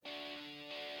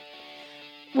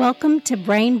Welcome to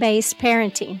Brain-Based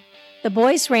Parenting, the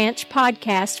Boys Ranch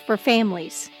podcast for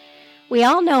families. We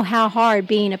all know how hard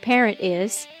being a parent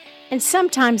is, and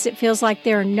sometimes it feels like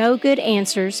there are no good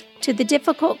answers to the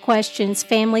difficult questions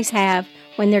families have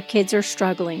when their kids are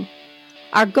struggling.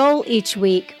 Our goal each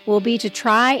week will be to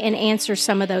try and answer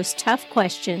some of those tough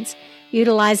questions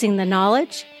utilizing the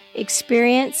knowledge,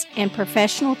 experience, and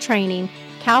professional training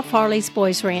Cal Farley's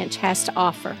Boys Ranch has to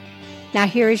offer. Now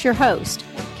here is your host,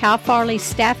 Cal Farley's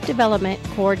Staff Development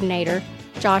Coordinator,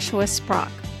 Joshua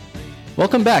Sprock.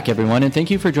 Welcome back, everyone, and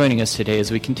thank you for joining us today as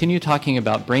we continue talking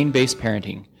about brain-based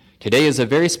parenting. Today is a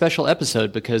very special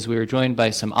episode because we are joined by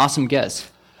some awesome guests,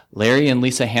 Larry and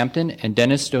Lisa Hampton and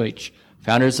Dennis Deutsch,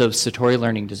 founders of Satori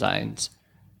Learning Designs.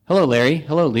 Hello, Larry.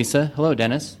 Hello, Lisa. Hello,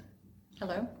 Dennis.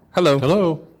 Hello. Hello.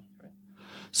 Hello.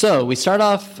 So we start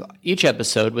off each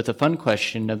episode with a fun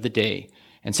question of the day.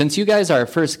 And since you guys are our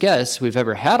first guests we've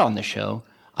ever had on the show,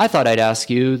 I thought I'd ask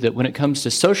you that when it comes to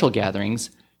social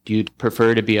gatherings, do you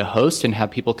prefer to be a host and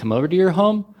have people come over to your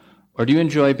home, or do you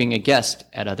enjoy being a guest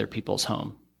at other people's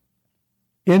home?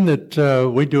 In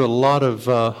that we do a lot of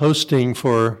hosting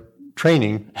for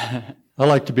training, I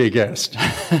like to be a guest.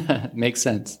 Makes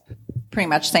sense. Pretty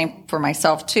much same for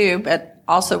myself too, but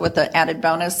also with the added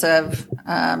bonus of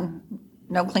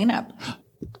no cleanup.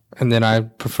 And then I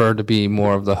prefer to be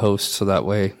more of the host, so that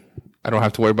way I don't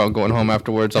have to worry about going home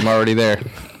afterwards. I'm already there.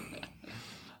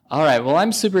 All right. Well,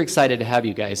 I'm super excited to have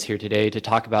you guys here today to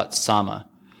talk about Sama.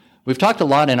 We've talked a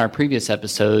lot in our previous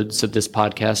episodes of this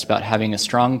podcast about having a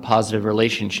strong, positive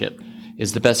relationship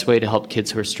is the best way to help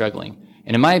kids who are struggling.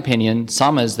 And in my opinion,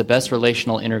 Sama is the best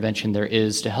relational intervention there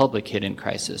is to help a kid in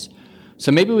crisis.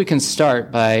 So maybe we can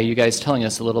start by you guys telling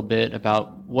us a little bit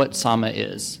about what Sama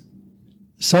is.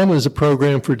 SAMA is a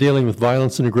program for dealing with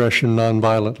violence and aggression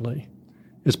nonviolently.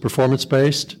 It's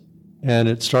performance-based, and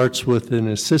it starts with an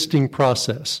assisting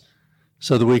process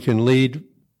so that we can lead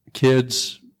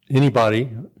kids,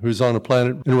 anybody who's on the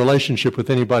planet, in relationship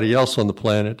with anybody else on the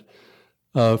planet,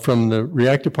 from the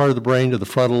reactive part of the brain to the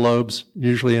frontal lobes,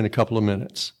 usually in a couple of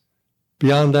minutes.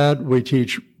 Beyond that, we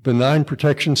teach benign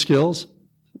protection skills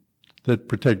that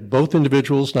protect both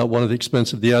individuals, not one at the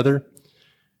expense of the other,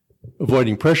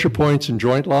 avoiding pressure points and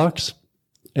joint locks,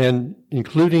 and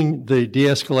including the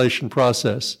de-escalation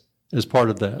process as part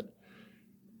of that.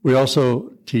 We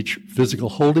also teach physical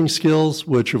holding skills,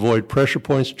 which avoid pressure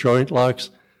points, joint locks,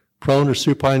 prone or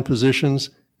supine positions,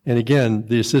 and again,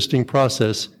 the assisting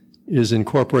process is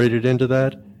incorporated into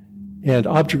that, and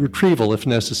object retrieval if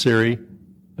necessary,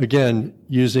 again,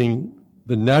 using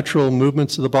the natural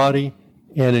movements of the body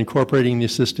and incorporating the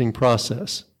assisting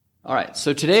process. All right,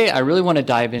 so today I really want to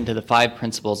dive into the 5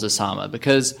 principles of Sama,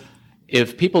 because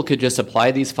if people could just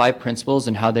apply these 5 principles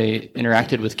and how they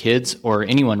interacted with kids, or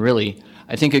anyone really,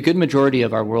 I think a good majority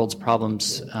of our world's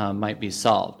problems might be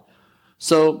solved.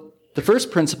 So the first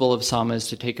principle of Sama is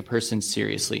to take a person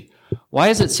seriously. Why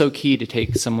is it so key to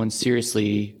take someone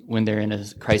seriously when they're in a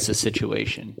crisis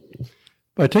situation?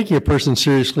 By taking a person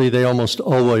seriously, they almost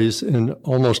always and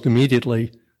almost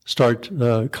immediately start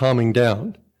calming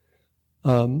down.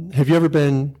 Have you ever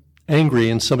been angry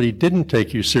and somebody didn't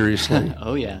take you seriously?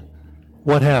 Oh, yeah.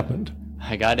 What happened?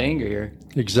 I got angrier.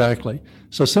 Exactly.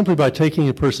 So simply by taking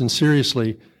a person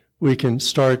seriously, we can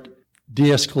start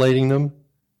de-escalating them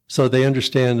so they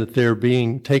understand that they're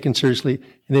being taken seriously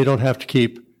and they don't have to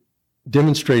keep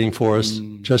demonstrating for us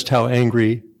just how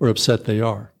angry or upset they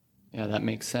are. Yeah, that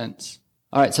makes sense.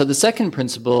 All right, so the second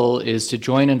principle is to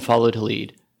join and follow to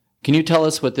lead. Can you tell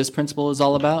us what this principle is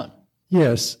all about?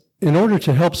 Yes. In order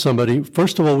to help somebody,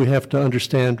 first of all, we have to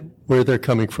understand where they're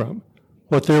coming from,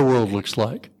 what their world looks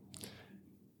like.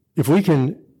 If we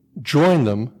can join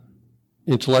them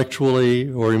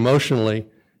intellectually or emotionally,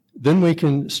 then we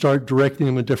can start directing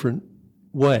them a different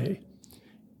way.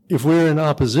 If we're in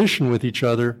opposition with each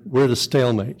other, we're at a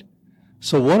stalemate.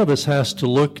 So one of us has to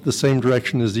look the same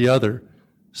direction as the other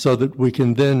so that we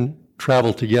can then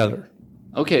travel together.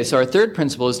 Okay, so our third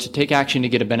principle is to take action to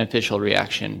get a beneficial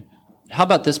reaction. How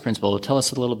about this principle? Tell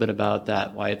us a little bit about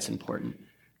that, why it's important.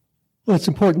 Well, it's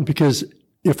important because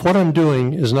if what I'm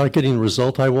doing is not getting the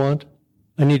result I want,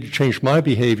 I need to change my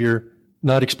behavior,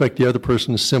 not expect the other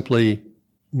person to simply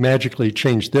magically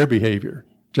change their behavior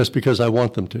just because I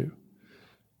want them to.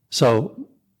 So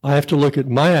I have to look at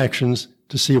my actions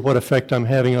to see what effect I'm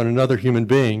having on another human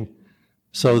being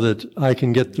so that I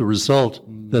can get the result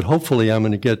that hopefully I'm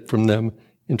going to get from them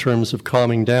in terms of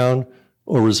calming down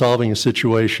or resolving a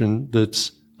situation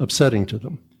that's upsetting to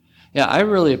them. Yeah, I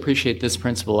really appreciate this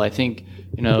principle. I think,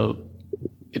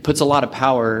 it puts a lot of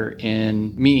power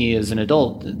in me as an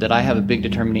adult that I have a big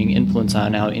determining influence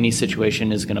on how any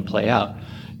situation is going to play out.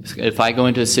 If I go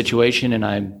into a situation and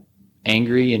I'm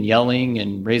angry and yelling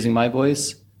and raising my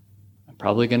voice, I'm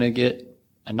probably going to get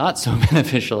a not so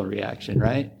beneficial reaction,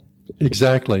 right?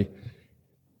 Exactly.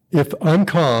 If I'm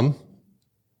calm,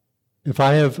 if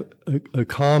I have a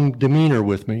calm demeanor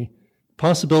with me,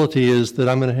 possibility is that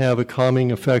I'm going to have a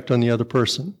calming effect on the other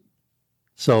person.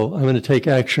 So I'm going to take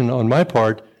action on my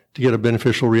part to get a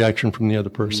beneficial reaction from the other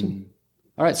person.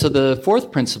 All right, so the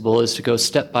fourth principle is to go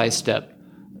step by step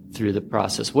through the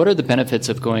process. What are the benefits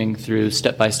of going through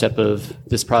step by step of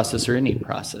this process, or any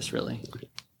process, really?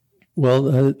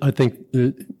 Well, I think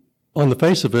on the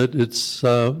face of it, it's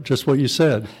just what you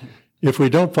said. If we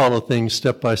don't follow things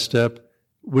step by step,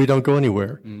 we don't go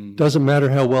anywhere. Doesn't matter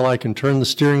how well I can turn the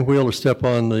steering wheel or step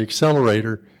on the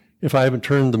accelerator. If I haven't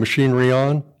turned the machinery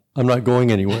on, I'm not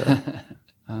going anywhere.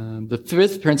 The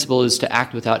fifth principle is to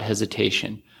act without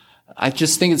hesitation. I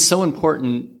just think it's so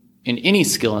important in any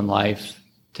skill in life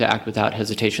to act without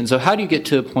hesitation. So how do you get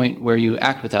to a point where you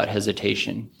act without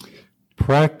hesitation?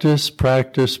 Practice,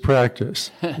 practice,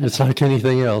 practice. It's like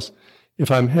anything else.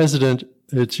 If I'm hesitant,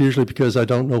 it's usually because I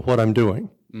don't know what I'm doing.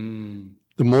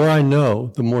 The more I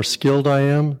know, the more skilled I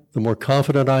am, the more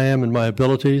confident I am in my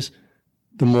abilities,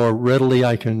 the more readily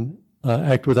I can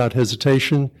act without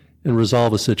hesitation and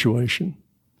resolve a situation.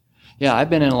 Yeah,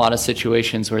 I've been in a lot of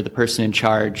situations where the person in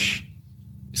charge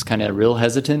is kind of real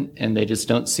hesitant and they just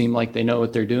don't seem like they know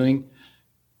what they're doing.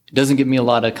 It doesn't give me a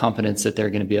lot of confidence that they're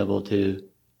going to be able to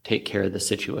take care of the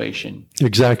situation.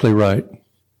 Exactly right.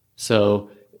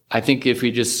 So I think if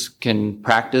we just can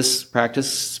practice,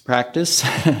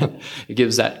 it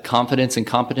gives that confidence and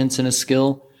competence in a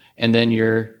skill, and then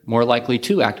you're more likely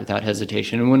to act without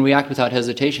hesitation. And when we act without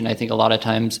hesitation, I think a lot of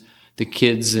times the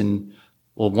kids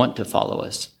will want to follow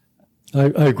us. I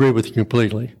agree with you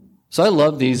completely. So I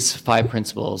love these 5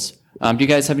 principles. Do you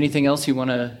guys have anything else you want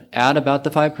to add about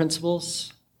the 5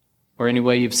 principles? Or any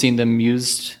way you've seen them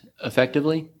used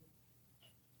effectively?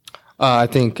 I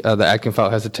think the acting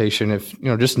without hesitation, if,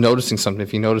 just noticing something,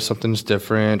 if you notice something's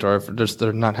different, or if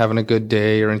they're not having a good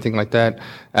day or anything like that,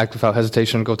 act without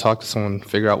hesitation, go talk to someone,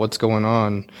 figure out what's going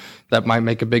on. That might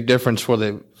make a big difference for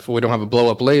we don't have a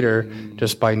blow up later,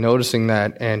 just by noticing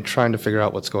that and trying to figure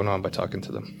out what's going on by talking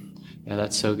to them. Yeah,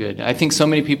 that's so good. I think so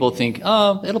many people think,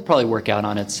 it'll probably work out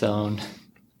on its own.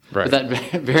 Right. But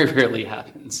that very rarely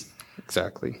happens.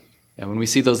 Exactly. And when we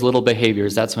see those little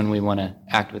behaviors, that's when we want to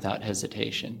act without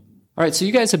hesitation. All right, so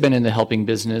you guys have been in the helping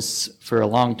business for a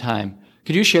long time.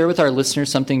 Could you share with our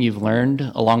listeners something you've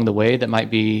learned along the way that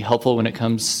might be helpful when it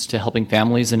comes to helping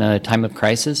families in a time of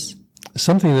crisis?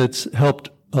 Something that's helped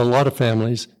a lot of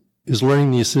families is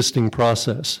learning the assisting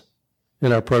process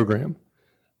in our program.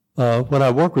 When I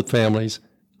work with families,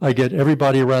 I get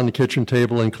everybody around the kitchen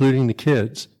table, including the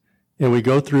kids, and we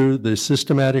go through the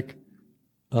systematic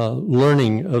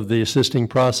learning of the assisting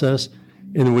process,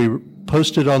 and we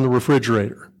post it on the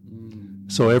refrigerator.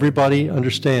 So everybody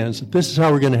understands that this is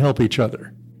how we're going to help each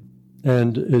other.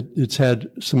 And it's had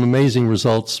some amazing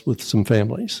results with some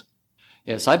families.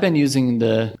 Yes, I've been using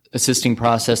the assisting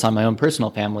process on my own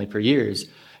personal family for years.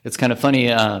 It's kind of funny.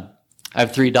 I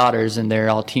have 3 daughters, and they're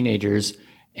all teenagers,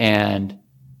 and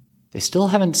they still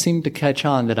haven't seemed to catch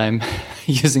on that I'm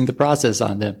using the process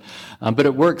on them. But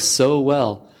it works so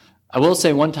well. I will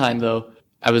say one time, though,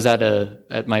 I was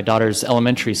at my daughter's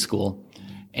elementary school,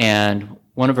 and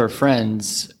one of her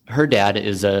friends, her dad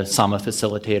is a SAMA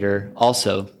facilitator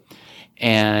also,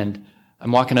 and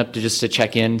I'm walking up to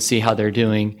check in, see how they're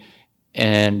doing,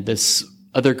 and this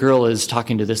other girl is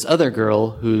talking to this other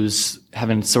girl who's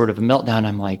having sort of a meltdown.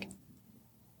 I'm like,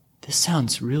 this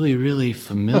sounds really, really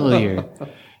familiar.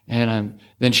 And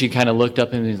then she kind of looked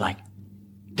up and was like,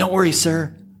 don't worry,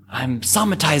 sir, I'm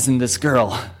somatizing this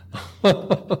girl.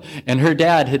 And her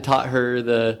dad had taught her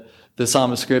the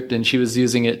Sama script, and she was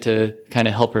using it to kind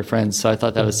of help her friends. So I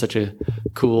thought that was such a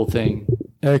cool thing.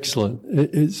 Excellent.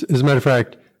 As a matter of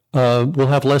fact, we'll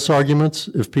have less arguments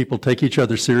if people take each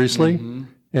other seriously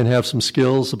and have some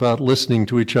skills about listening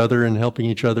to each other and helping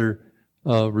each other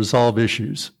resolve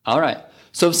issues. All right.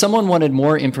 So if someone wanted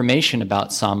more information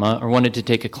about Sama or wanted to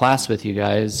take a class with you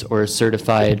guys or a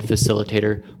certified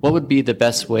facilitator, what would be the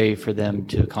best way for them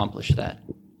to accomplish that?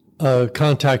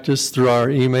 Contact us through our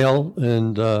email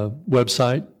and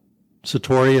website,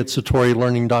 Satori at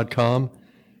satorilearning.com,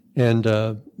 and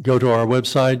go to our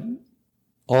website.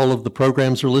 All of the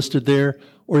programs are listed there,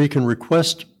 or you can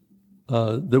request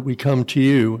that we come to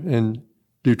you and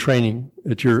do training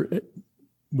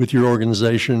with your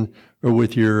organization or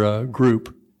with your group.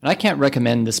 And I can't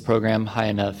recommend this program high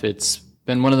enough. It's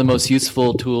been one of the most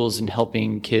useful tools in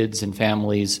helping kids and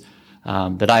families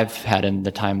that I've had in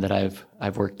the time that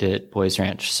I've worked at Boys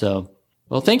Ranch. So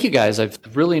Well, thank you guys. I've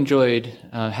really enjoyed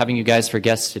having you guys for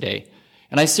guests today.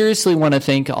 And I seriously want to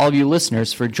thank all of you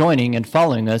listeners for joining and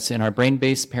following us in our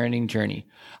brain-based parenting journey.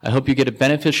 I hope you get a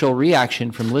beneficial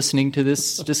reaction from listening to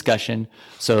this discussion.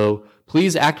 So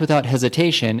please act without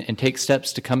hesitation and take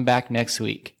steps to come back next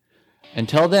week.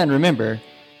 Until then, remember,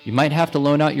 you might have to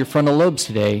loan out your frontal lobes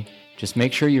today. Just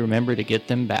make sure you remember to get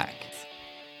them back.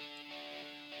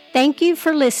 Thank you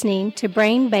for listening to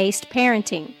Brain-Based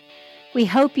Parenting. We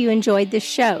hope you enjoyed this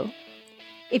show.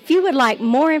 If you would like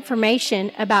more information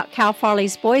about Cal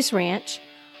Farley's Boys Ranch,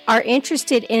 are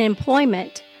interested in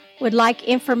employment, would like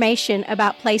information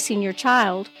about placing your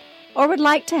child, or would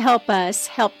like to help us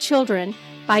help children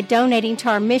by donating to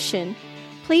our mission,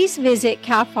 please visit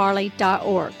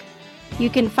calfarley.org. You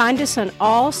can find us on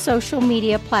all social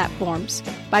media platforms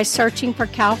by searching for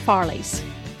Cal Farley's.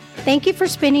 Thank you for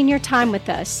spending your time with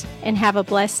us, and have a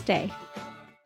blessed day.